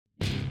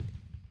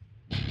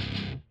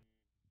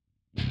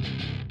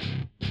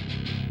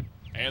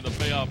And the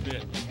payoff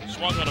pitch.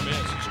 Swung on a miss.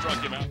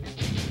 Struck him out.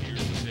 Here's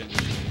the pitch.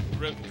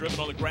 Driven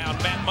on the ground.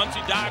 Matt Muncy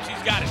dives.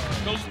 He's got it.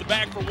 Goes to the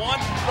bag for one.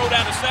 Throw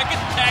down to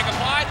second. Tag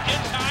applied. In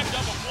time.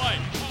 Double play.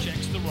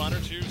 Checks the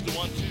runners. Here's the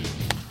 1-2.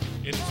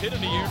 It's hit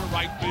in the air to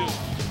right field.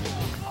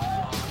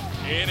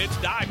 And it's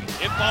diving.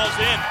 It falls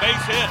in.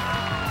 Base hit.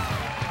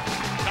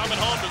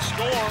 Coming home to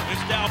score is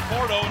Dal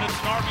Porto, and it's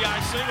an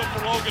RBI single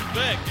for Logan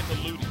Vick. And the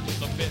Ludi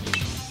with the pitch.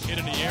 Hit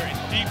in the air and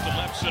deep to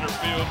left center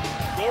field.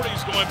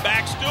 Gordy's going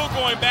back, still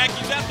going back.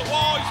 He's at the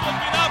wall. He's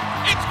looking up.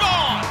 It's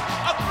gone.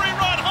 A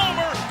 3-run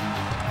homer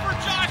for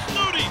Josh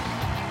Ludi.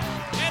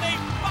 And a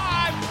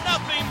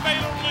 5-0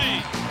 Baylor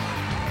lead.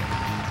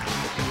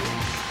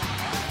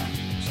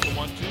 It's the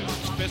 1-2.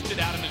 It's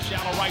fisted out in the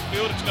shallow right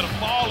field. It's going to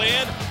fall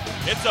in.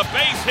 It's a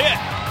base hit.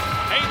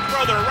 Haynes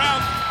brother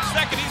around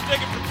second. He's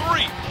digging for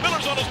 3.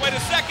 Miller's on his way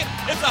to second.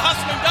 It's a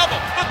hustling double.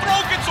 The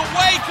throw gets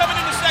away coming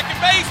into second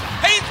base.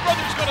 Haynes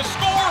brother's going to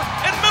score,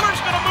 and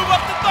Miller's going to move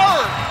up to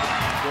third.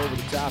 Over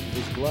the top of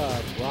his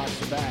glove, rocks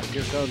back.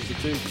 Here comes the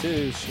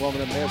 2-2. Swung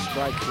and a miss,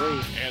 strike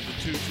 3. And the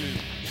 2-2.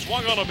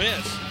 Swung on a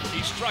miss.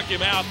 He struck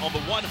him out on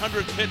the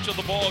 100th pitch of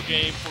the ball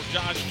game for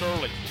Josh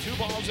Turley. 2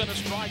 balls and a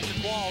strike to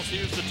Qualls.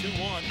 Here's the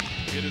 2-1.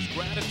 It is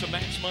grounded to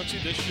Max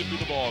Muncy. This should be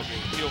the ball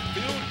game. He'll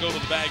field, go to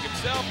the bag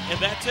himself, and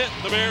that's it.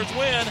 The Bears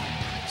win.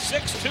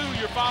 6-2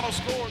 your final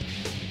score.